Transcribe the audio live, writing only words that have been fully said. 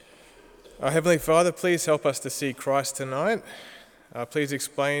Our Heavenly Father, please help us to see Christ tonight. Please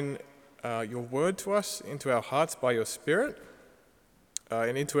explain your word to us into our hearts by your Spirit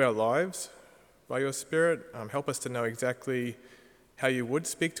and into our lives by your Spirit. Help us to know exactly how you would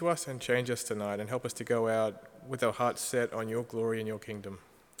speak to us and change us tonight, and help us to go out with our hearts set on your glory and your kingdom.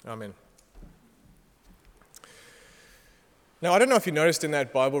 Amen. Now, I don't know if you noticed in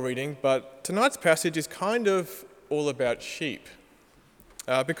that Bible reading, but tonight's passage is kind of all about sheep.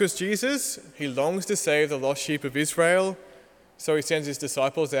 Because Jesus, he longs to save the lost sheep of Israel, so he sends his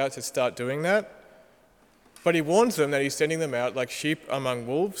disciples out to start doing that. But he warns them that he's sending them out like sheep among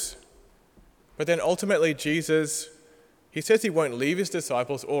wolves. But then ultimately Jesus, he says he won't leave his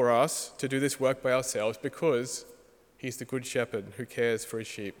disciples or us to do this work by ourselves because he's the good shepherd who cares for his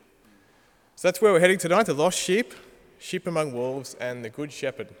sheep. So that's where we're heading tonight, the lost sheep, sheep among wolves, and the good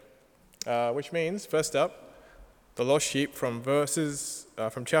shepherd. Which means, first up, the lost sheep from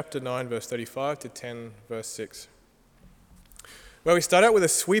chapter 9, verse 35 to 10, verse 6. Where we start out with a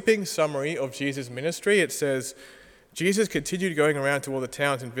sweeping summary of Jesus' ministry. It says, Jesus continued going around to all the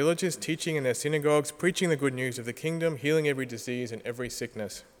towns and villages, teaching in their synagogues, preaching the good news of the kingdom, healing every disease and every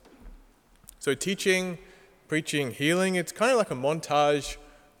sickness. So teaching, preaching, healing, it's kind of like a montage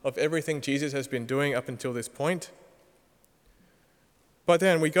of everything Jesus has been doing up until this point. But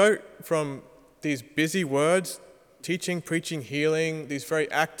then we go from these busy words, teaching, preaching, healing, these very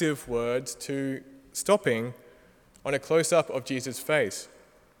active words, to stopping on a close-up of Jesus' face.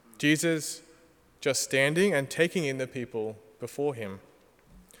 Jesus just standing and taking in the people before him.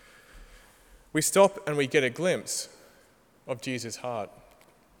 We stop and we get a glimpse of Jesus' heart,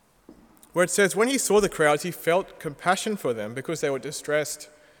 where it says, when he saw the crowds, he felt compassion for them because they were distressed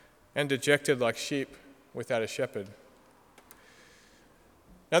and dejected like sheep without a shepherd.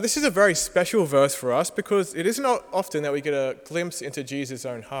 Now, this is a very special verse for us because it isn't often that we get a glimpse into Jesus'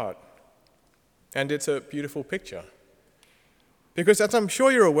 own heart. And it's a beautiful picture. Because as I'm sure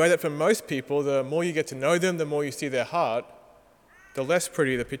you're aware that for most people, the more you get to know them, the more you see their heart, the less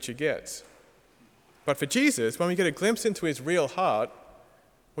pretty the picture gets. But for Jesus, when we get a glimpse into his real heart,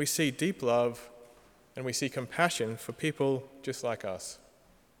 we see deep love and we see compassion for people just like us,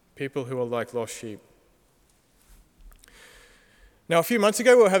 people who are like lost sheep. Now, a few months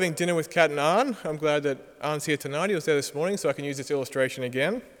ago, we were having dinner with Kat and Arn. I'm glad that Arn's here tonight. He was there this morning, so I can use this illustration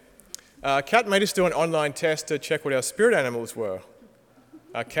again. Kat made us do an online test to check what our spirit animals were.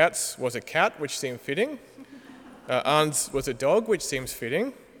 Kat's was a cat, which seemed fitting. Arn's was a dog, which seems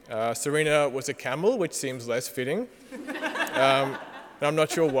fitting. Serena was a camel, which seems less fitting. And I'm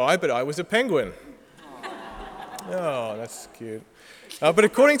not sure why, but I was a penguin. Oh, that's cute. But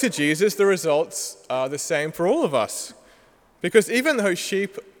according to Jesus, the results are the same for all of us. Because even though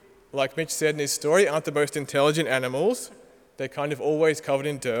sheep, like Mitch said in his story, aren't the most intelligent animals, they're kind of always covered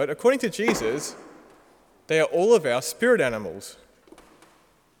in dirt, according to Jesus, they are all of our spirit animals.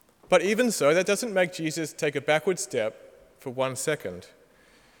 But even so, that doesn't make Jesus take a backward step for 1 second.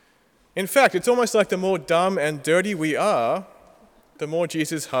 In fact, it's almost like the more dumb and dirty we are, the more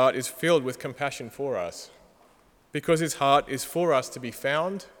Jesus' heart is filled with compassion for us. Because his heart is for us to be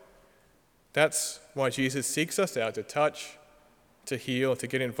found. That's why Jesus seeks us out to touch, to heal, to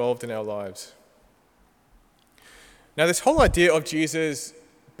get involved in our lives. Now, this whole idea of Jesus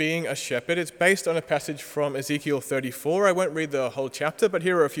being a shepherd, it's based on a passage from Ezekiel 34. I won't read the whole chapter, but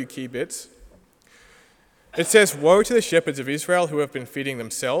here are a few key bits. It says, "Woe to the shepherds of Israel who have been feeding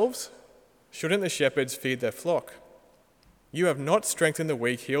themselves. Shouldn't the shepherds feed their flock? You have not strengthened the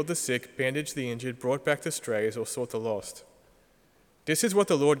weak, healed the sick, bandaged the injured, brought back the strays, or sought the lost. This is what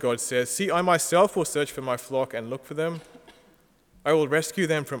the Lord God says, see, I myself will search for my flock and look for them. I will rescue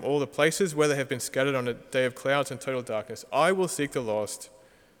them from all the places where they have been scattered on a day of clouds and total darkness. I will seek the lost,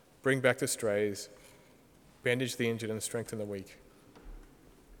 bring back the strays, bandage the injured, and strengthen the weak."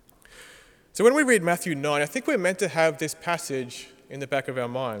 So when we read Matthew 9, I think we're meant to have this passage in the back of our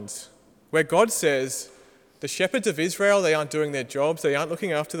minds, where God says, the shepherds of Israel, they aren't doing their jobs, they aren't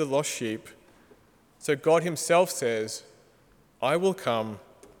looking after the lost sheep. So God himself says, I will come,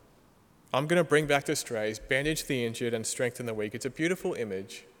 I'm going to bring back the strays, bandage the injured, and strengthen the weak. It's a beautiful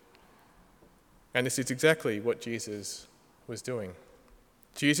image. And this is exactly what Jesus was doing.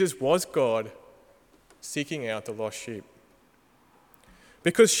 Jesus was God seeking out the lost sheep.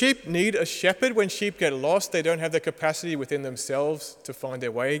 Because sheep need a shepherd. When sheep get lost, they don't have the capacity within themselves to find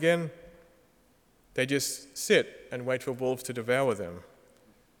their way again. They just sit and wait for wolves to devour them,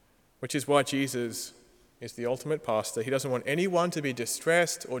 which is why Jesus is the ultimate pastor. He doesn't want anyone to be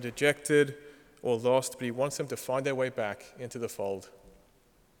distressed or dejected or lost, but he wants them to find their way back into the fold.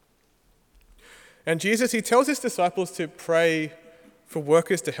 And Jesus, he tells his disciples to pray for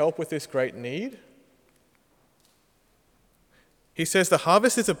workers to help with this great need? He says, the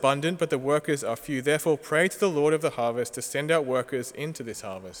harvest is abundant, but the workers are few. Therefore, pray to the Lord of the harvest to send out workers into this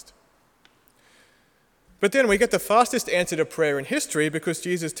harvest. But then we get the fastest answer to prayer in history, because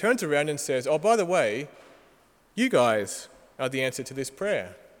Jesus turns around and says, oh, by the way, you guys are the answer to this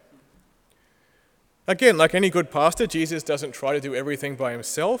prayer. Again, like any good pastor, Jesus doesn't try to do everything by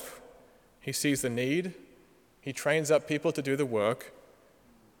himself. He sees the need. He trains up people to do the work,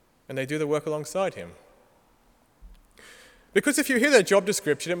 and they do the work alongside him. Because if you hear that job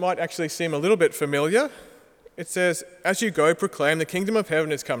description, it might actually seem a little bit familiar. It says, as you go, proclaim the kingdom of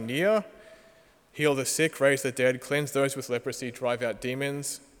heaven has come near. Heal the sick, raise the dead, cleanse those with leprosy, drive out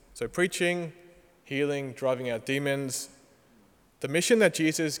demons. So preaching, healing, driving out demons. The mission that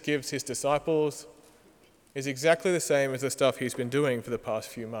Jesus gives his disciples is exactly the same as the stuff he's been doing for the past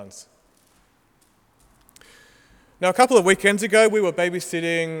few months. Now, a couple of weekends ago, we were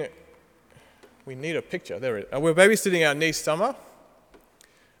babysitting. We need a picture. There it is. We were babysitting our niece, Summer.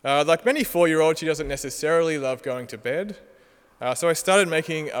 Like many 4-year-olds, she doesn't necessarily love going to bed. So I started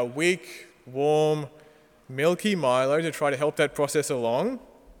making a weak, warm, milky Milo to try to help that process along.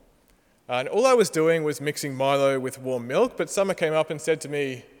 And all I was doing was mixing Milo with warm milk, but Summer came up and said to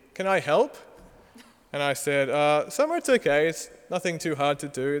me, can I help? And I said, Summer, it's okay. It's nothing too hard to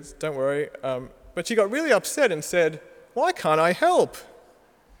do. Don't worry. But she got really upset and said, why can't I help?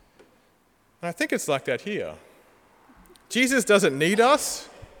 And I think it's like that here. Jesus doesn't need us.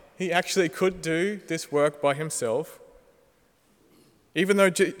 He actually could do this work by himself. Even though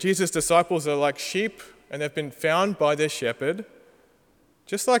Jesus' disciples are like sheep and they've been found by their shepherd,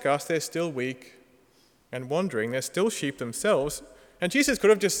 just like us, they're still weak and wandering. They're still sheep themselves. And Jesus could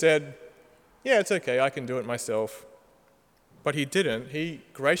have just said, yeah, it's okay, I can do it myself. But he didn't. He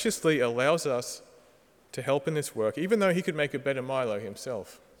graciously allows us to help in this work, even though he could make a better Milo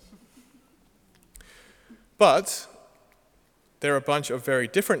himself. But there are a bunch of very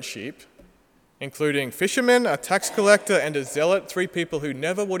different sheep, including fishermen, a tax collector, and a zealot, 3 people who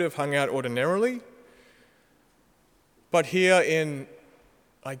never would have hung out ordinarily. But here in,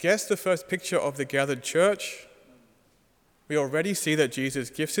 I guess, the first picture of the gathered church, we already see that Jesus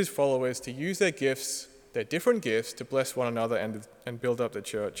gifts his followers to use their gifts, their different gifts, to bless one another and build up the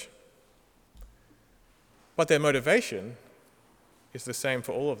church. But their motivation is the same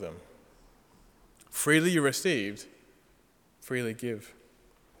for all of them. Freely you received, freely give.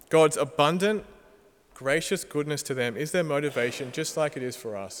 God's abundant, gracious goodness to them is their motivation, just like it is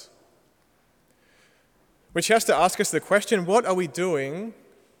for us. Which has to ask us the question, what are we doing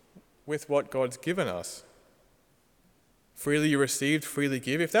with what God's given us? Freely you received, freely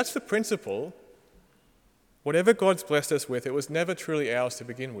give. If that's the principle, whatever God's blessed us with, it was never truly ours to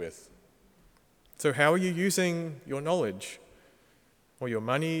begin with. So how are you using your knowledge, or your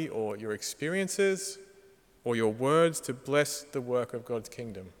money, or your experiences, or your words to bless the work of God's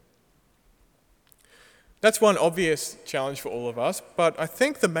kingdom? That's one obvious challenge for all of us, but I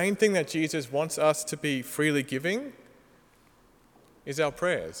think the main thing that Jesus wants us to be freely giving is our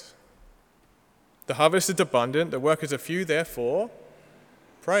prayers. The harvest is abundant, the workers are few, therefore,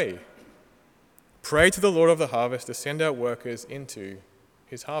 pray. Pray to the Lord of the harvest to send out workers into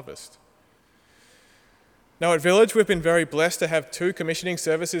his harvest. Now at Village, we've been very blessed to have 2 commissioning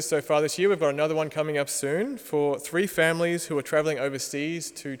services so far this year. We've got another one coming up soon for 3 families who are traveling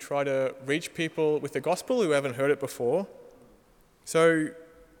overseas to try to reach people with the gospel who haven't heard it before. So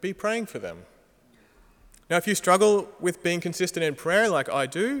be praying for them. Now if you struggle with being consistent in prayer like I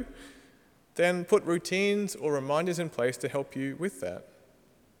do, then put routines or reminders in place to help you with that.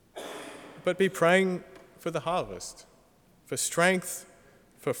 But be praying for the harvest, for strength,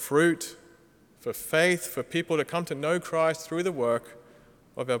 for fruit, for faith, for people to come to know Christ through the work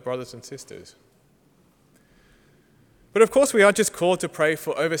of our brothers and sisters. But of course, we aren't just called to pray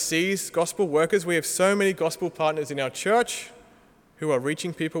for overseas gospel workers. We have so many gospel partners in our church who are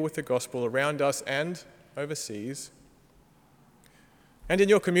reaching people with the gospel around us and overseas. And in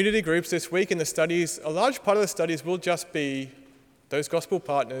your community groups this week in the studies, a large part of the studies will just be those gospel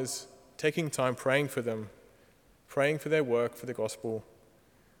partners taking time praying for them, praying for their work for the gospel.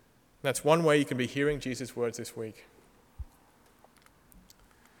 That's one way you can be hearing Jesus' words this week.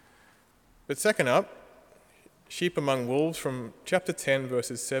 But second up, sheep among wolves from chapter 10,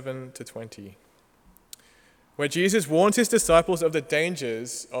 verses 7 to 20, where Jesus warns his disciples of the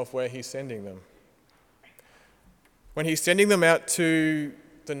dangers of where he's sending them. When he's sending them out to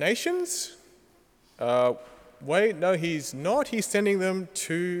the nations, no, he's not. He's sending them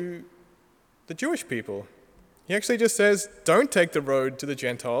to the Jewish people. He actually just says, don't take the road to the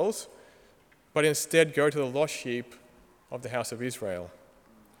Gentiles, but instead go to the lost sheep of the house of Israel.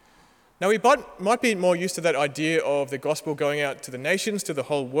 Now, we might be more used to that idea of the gospel going out to the nations, to the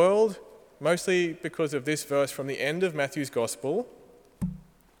whole world, mostly because of this verse from the end of Matthew's gospel.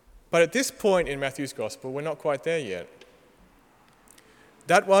 But at this point in Matthew's gospel, we're not quite there yet.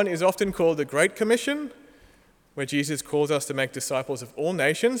 That one is often called the Great Commission, where Jesus calls us to make disciples of all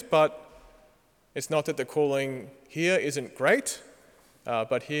nations, but it's not that the calling here isn't great,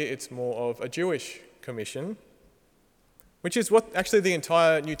 but here it's more of a Jewish commission, which is what actually the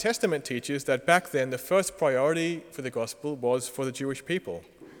entire New Testament teaches, that back then the first priority for the gospel was for the Jewish people.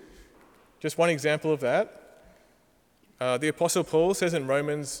 Just one example of that. The Apostle Paul says in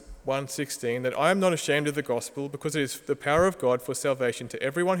Romans 1:16 that I am not ashamed of the gospel because it is the power of God for salvation to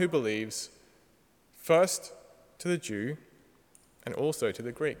everyone who believes, first to the Jew and also to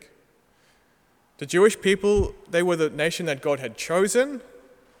the Greek. The Jewish people, they were the nation that God had chosen,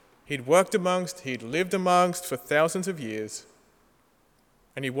 he'd worked amongst, he'd lived amongst for thousands of years,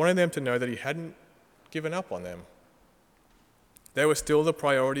 and he wanted them to know that he hadn't given up on them. They were still the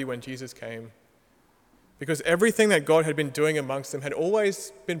priority when Jesus came, because everything that God had been doing amongst them had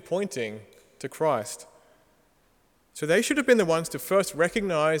always been pointing to Christ. So they should have been the ones to first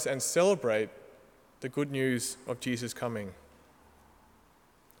recognize and celebrate the good news of Jesus coming.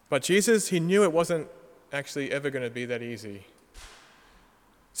 But Jesus, he knew it wasn't actually ever going to be that easy.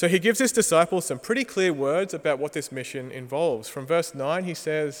 So he gives his disciples some pretty clear words about what this mission involves. From verse 9, he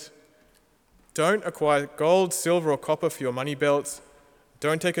says, "Don't acquire gold, silver, or copper for your money belts.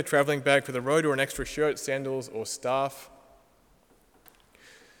 Don't take a traveling bag for the road or an extra shirt, sandals, or staff."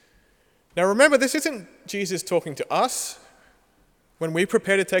 Now remember, this isn't Jesus talking to us. When we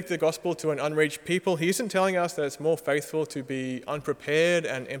prepare to take the gospel to an unreached people, he isn't telling us that it's more faithful to be unprepared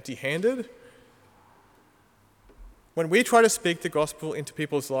and empty-handed. When we try to speak the gospel into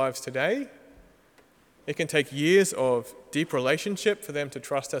people's lives today, it can take years of deep relationship for them to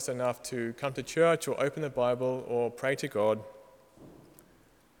trust us enough to come to church or open the Bible or pray to God.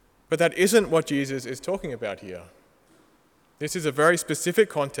 But that isn't what Jesus is talking about here. This is a very specific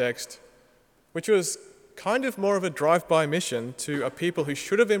context, which was kind of more of a drive-by mission to a people who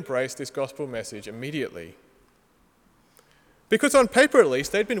should have embraced this gospel message immediately. Because on paper at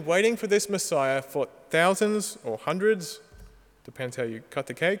least, they'd been waiting for this Messiah for thousands or hundreds, depends how you cut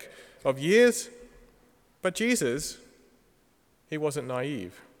the cake, of years. But Jesus, he wasn't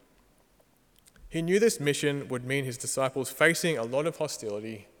naive. He knew this mission would mean his disciples facing a lot of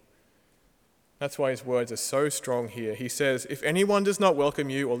hostility. That's why his words are so strong here. He says, "If anyone does not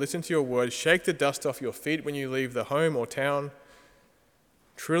welcome you or listen to your words, shake the dust off your feet when you leave the home or town.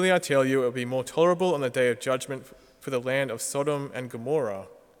 Truly I tell you, it will be more tolerable on the day of judgment for the land of Sodom and Gomorrah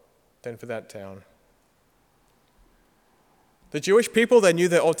than for that town." The Jewish people, they knew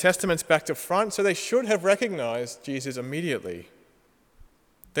their Old Testaments back to front, so they should have recognized Jesus immediately.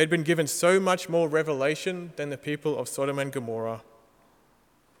 They'd been given so much more revelation than the people of Sodom and Gomorrah.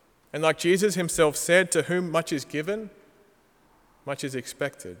 And like Jesus himself said, to whom much is given, much is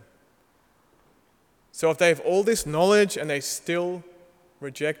expected. So if they have all this knowledge and they still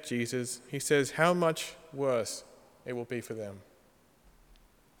reject Jesus, he says how much worse it will be for them.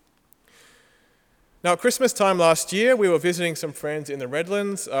 Now, at Christmas time last year, we were visiting some friends in the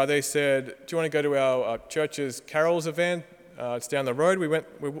Redlands. They said, "Do you want to go to our church's carols event? It's down the road." We were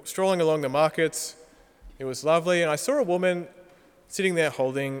strolling along the markets. It was lovely, and I saw a woman sitting there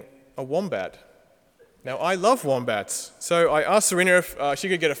holding a wombat. Now, I love wombats, so I asked Serena if she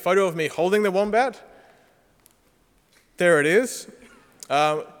could get a photo of me holding the wombat. There it is.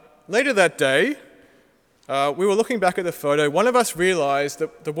 Later that day, we were looking back at the photo. One of us realised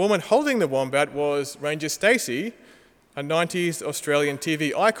that the woman holding the wombat was Ranger Stacey, a 90s Australian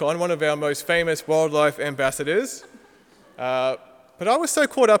TV icon, one of our most famous wildlife ambassadors. But I was so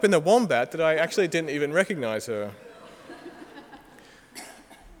caught up in the wombat that I actually didn't even recognise her.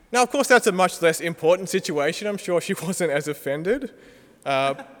 Now, of course, that's a much less important situation. I'm sure she wasn't as offended.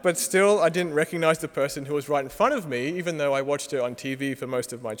 But still, I didn't recognise the person who was right in front of me, even though I watched her on TV for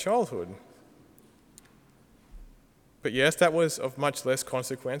most of my childhood. But yes, that was of much less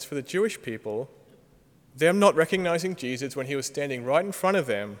consequence for the Jewish people. Them not recognising Jesus when he was standing right in front of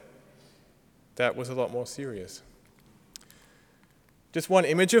them, that was a lot more serious. Just one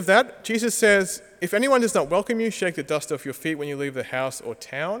image of that. Jesus says, "If anyone does not welcome you, shake the dust off your feet when you leave the house or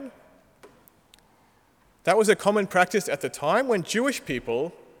town." That was a common practice at the time. When Jewish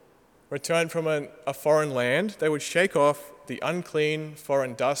people returned from a foreign land, they would shake off the unclean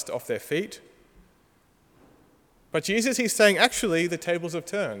foreign dust off their feet. But Jesus, he's saying, actually, the tables have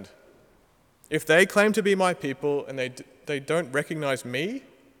turned. If they claim to be my people and they don't recognize me,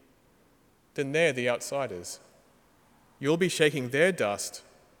 then they're the outsiders. you'll be shaking their dust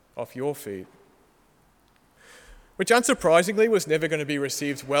off your feet. Which unsurprisingly was never going to be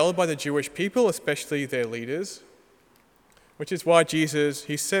received well by the Jewish people, especially their leaders. Which is why Jesus,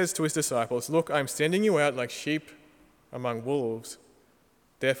 he says to his disciples, "Look, I'm sending you out like sheep among wolves.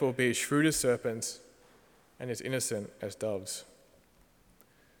 Therefore be as shrewd as serpents and as innocent as doves."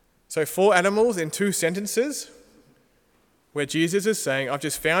 So 4 animals in 2 sentences, where Jesus is saying, I've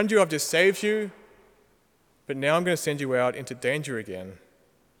just found you, I've just saved you, but now I'm going to send you out into danger again.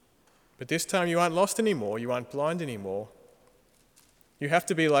 But this time you aren't lost anymore, you aren't blind anymore. You have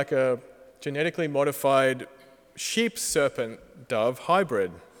to be like a genetically modified sheep-serpent-dove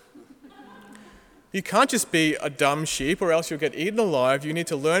hybrid. You can't just be a dumb sheep or else you'll get eaten alive. You need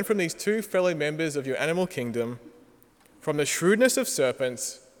to learn from these 2 fellow members of your animal kingdom, from the shrewdness of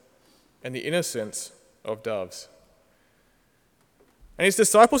serpents and the innocence of doves. And his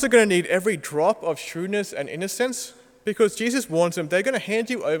disciples are going to need every drop of shrewdness and innocence because Jesus warns them they're going to hand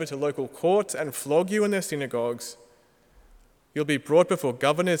you over to local courts and flog you in their synagogues. You'll be brought before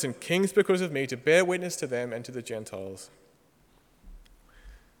governors and kings because of me to bear witness to them and to the Gentiles.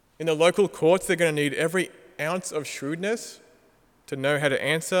 In the local courts, they're going to need every ounce of shrewdness to know how to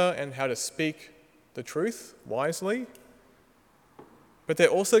answer and how to speak the truth wisely. But they're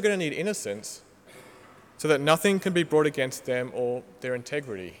also going to need innocence so that nothing can be brought against them or their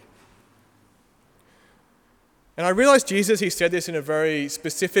integrity. And I realize Jesus, he said this in a very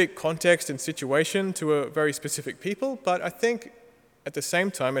specific context and situation to a very specific people, but I think at the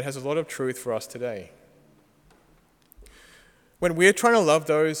same time it has a lot of truth for us today. When we're trying to love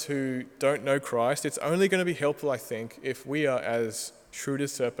those who don't know Christ, it's only going to be helpful, I think, if we are as shrewd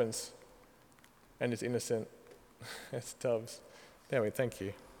as serpents and as innocent as doves. There we go, thank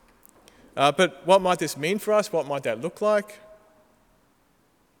you. But what might this mean for us? What might that look like?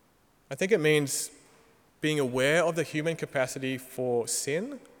 I think it means being aware of the human capacity for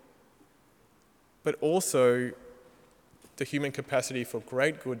sin, but also the human capacity for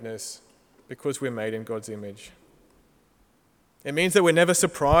great goodness because we're made in God's image. It means that we're never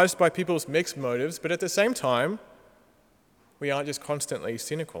surprised by people's mixed motives, but at the same time, we aren't just constantly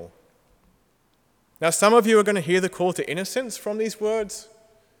cynical. Now, some of you are going to hear the call to innocence from these words.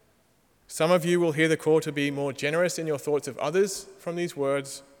 Some of you will hear the call to be more generous in your thoughts of others from these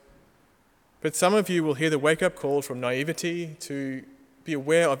words. But some of you will hear the wake-up call from naivety to be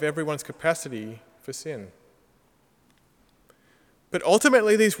aware of everyone's capacity for sin. But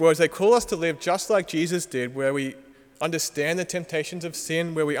ultimately, these words, they call us to live just like Jesus did, where we understand the temptations of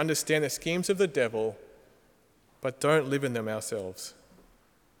sin, where we understand the schemes of the devil, but don't live in them ourselves,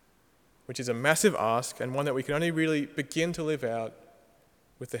 which is a massive ask and one that we can only really begin to live out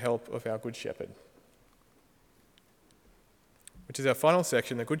with the help of our Good Shepherd, which is our final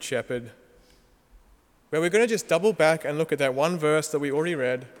section, the Good Shepherd, where we're going to just double back and look at that one verse that we already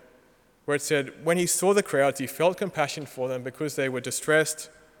read, where it said, when he saw the crowds, he felt compassion for them because they were distressed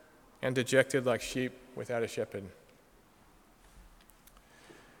and dejected like sheep without a shepherd.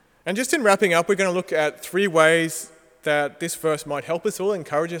 And just in wrapping up, we're going to look at 3 ways that this verse might help us all,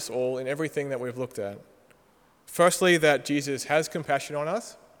 encourage us all in everything that we've looked at. Firstly, that Jesus has compassion on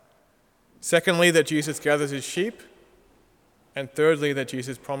us. Secondly, that Jesus gathers his sheep. And thirdly, that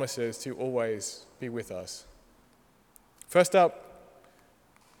Jesus promises to always be with us. First up,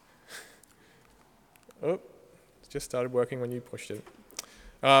 it just started working when you pushed it.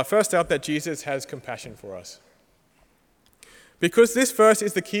 First up, that Jesus has compassion for us. Because this verse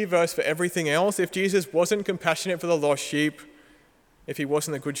is the key verse for everything else. If Jesus wasn't compassionate for the lost sheep, if he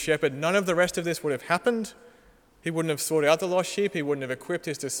wasn't the good shepherd, none of the rest of this would have happened. He wouldn't have sought out the lost sheep. He wouldn't have equipped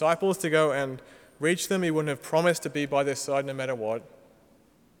his disciples to go and reach them. He wouldn't have promised to be by their side no matter what.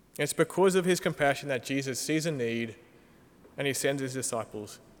 It's because of his compassion that Jesus sees a need and he sends his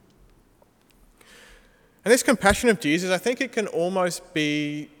disciples. And this compassion of Jesus, I think it can almost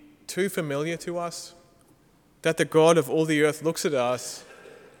be too familiar to us, that the God of all the earth looks at us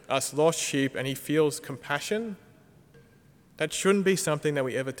lost sheep, and he feels compassion. That shouldn't be something that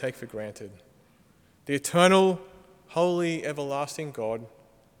we ever take for granted. The eternal, holy, everlasting God,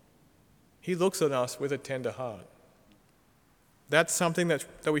 he looks at us with a tender heart. That's something that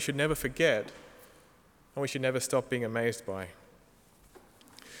we should never forget, and we should never stop being amazed by.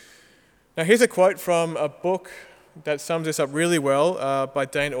 Now, here's a quote from a book that sums this up really well by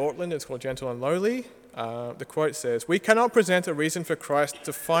Dane Ortland. It's called Gentle and Lowly. The quote says, "We cannot present a reason for Christ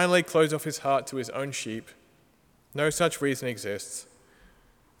to finally close off his heart to his own sheep. No such reason exists.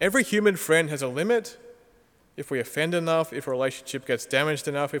 Every human friend has a limit. If we offend enough, if a relationship gets damaged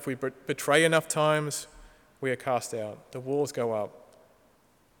enough, if we betray enough times, we are cast out. The walls go up.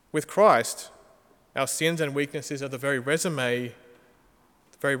 With Christ, Our sins and weaknesses are the very resume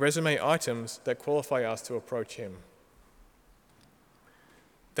items that qualify us to approach him.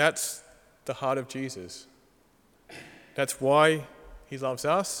 That's the heart of Jesus. That's why he loves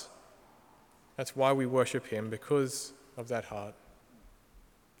us. That's why we worship him, because of that heart.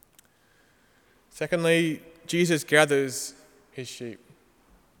 Secondly, Jesus gathers his sheep.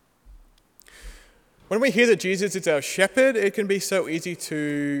 When we hear that Jesus is our shepherd, it can be so easy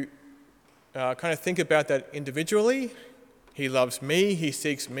to kind of think about that individually. He loves me, he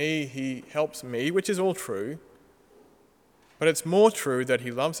seeks me, he helps me, which is all true. But it's more true that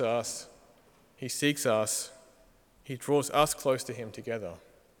he loves us, he seeks us, he draws us close to him together.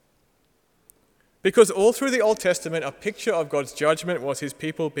 Because all through the Old Testament, a picture of God's judgment was his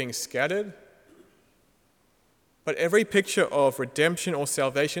people being scattered. But every picture of redemption or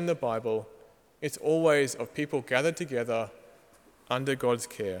salvation in the Bible, it's always of people gathered together under God's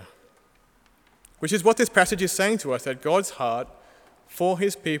care. Which is what this passage is saying to us, that God's heart for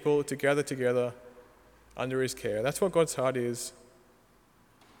his people to gather together under his care. That's what God's heart is.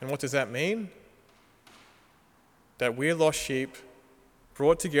 And what does that mean? That we're lost sheep,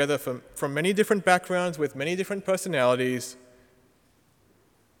 brought together from many different backgrounds with many different personalities,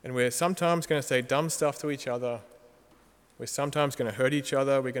 and we're sometimes going to say dumb stuff to each other. We're sometimes going to hurt each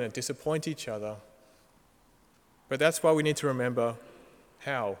other. We're going to disappoint each other. But that's why we need to remember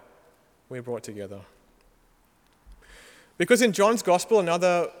how we're brought together. Because in John's Gospel,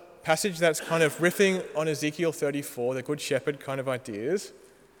 another passage that's kind of riffing on Ezekiel 34, the Good Shepherd kind of ideas,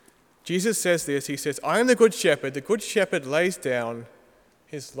 Jesus says this. He says, "I am the Good Shepherd. The Good Shepherd lays down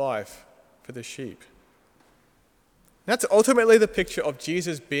his life for the sheep." That's ultimately the picture of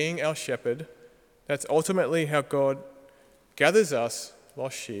Jesus being our shepherd. That's ultimately how God gathers us,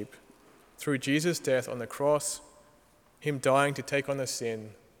 lost sheep, through Jesus' death on the cross, him dying to take on the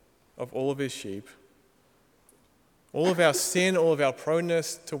sin of all of his sheep. All of our sin, all of our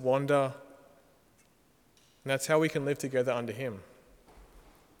proneness to wander, and that's how we can live together under him.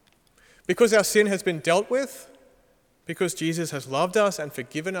 Because our sin has been dealt with, because Jesus has loved us and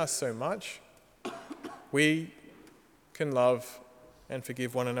forgiven us so much, we can love and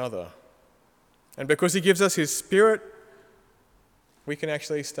forgive one another. And because he gives us his Spirit, we can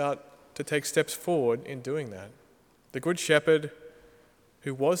actually start to take steps forward in doing that. The Good Shepherd,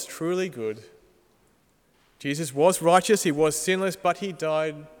 who was truly good, Jesus was righteous, he was sinless, but he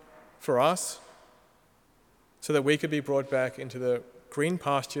died for us so that we could be brought back into the green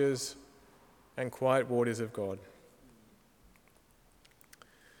pastures and quiet waters of God.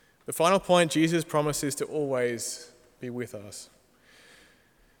 The final point, Jesus promises to always be with us.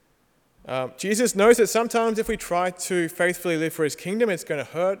 Jesus knows that sometimes if we try to faithfully live for his kingdom, it's going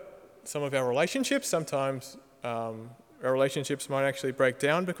to hurt some of our relationships. Sometimes our relationships might actually break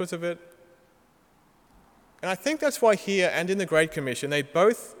down because of it. And I think that's why here and in the Great Commission, they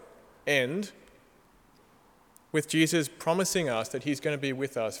both end with Jesus promising us that he's going to be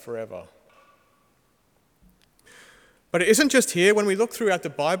with us forever. But it isn't just here. When we look throughout the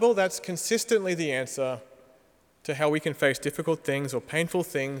Bible, that's consistently the answer to how we can face difficult things or painful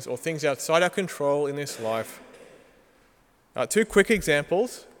things or things outside our control in this life. Two quick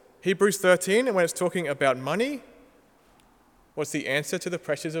examples. Hebrews 13, and when it's talking about money, what's the answer to the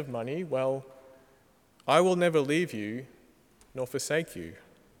pressures of money? Well, I will never leave you nor forsake you.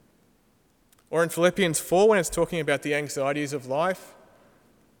 Or in Philippians 4, when it's talking about the anxieties of life,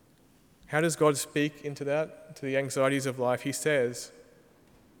 how does God speak into that, to the anxieties of life? It says,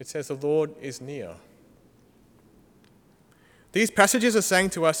 the Lord is near. These passages are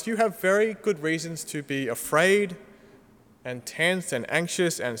saying to us, you have very good reasons to be afraid and tense and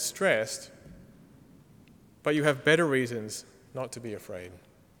anxious and stressed, but you have better reasons not to be afraid.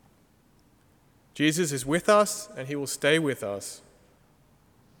 Jesus is with us and he will stay with us.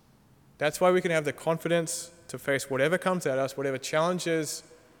 That's why we can have the confidence to face whatever comes at us, whatever challenges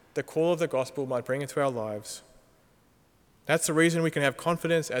the call of the gospel might bring into our lives. That's the reason we can have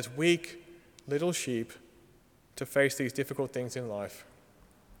confidence as weak little sheep to face these difficult things in life.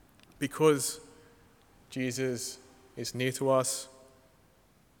 Because Jesus is near to us,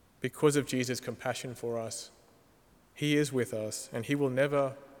 because of Jesus' compassion for us, he is with us and he will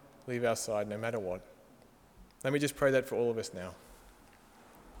never leave our side no matter what. Let me just pray that for all of us now.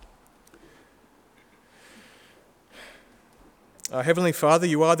 Heavenly Father,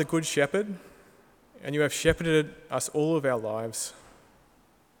 you are the Good Shepherd, and you have shepherded us all of our lives.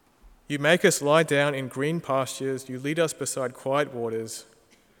 You make us lie down in green pastures. You lead us beside quiet waters.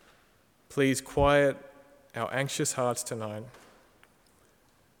 Please quiet our anxious hearts tonight.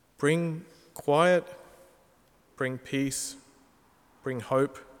 Bring quiet, bring peace, bring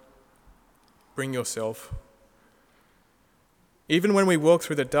hope. Bring yourself. Even when we walk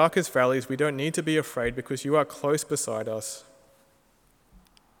through the darkest valleys, we don't need to be afraid because you are close beside us.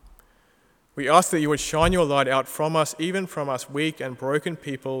 We ask that you would shine your light out from us, even from us weak and broken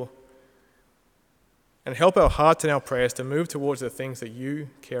people, and help our hearts and our prayers to move towards the things that you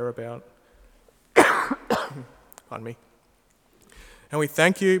care about. Pardon me. And we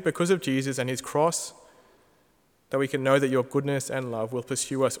thank you because of Jesus and his cross, that we can know that your goodness and love will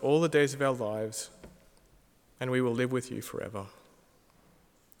pursue us all the days of our lives, and we will live with you forever.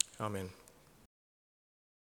 Amen.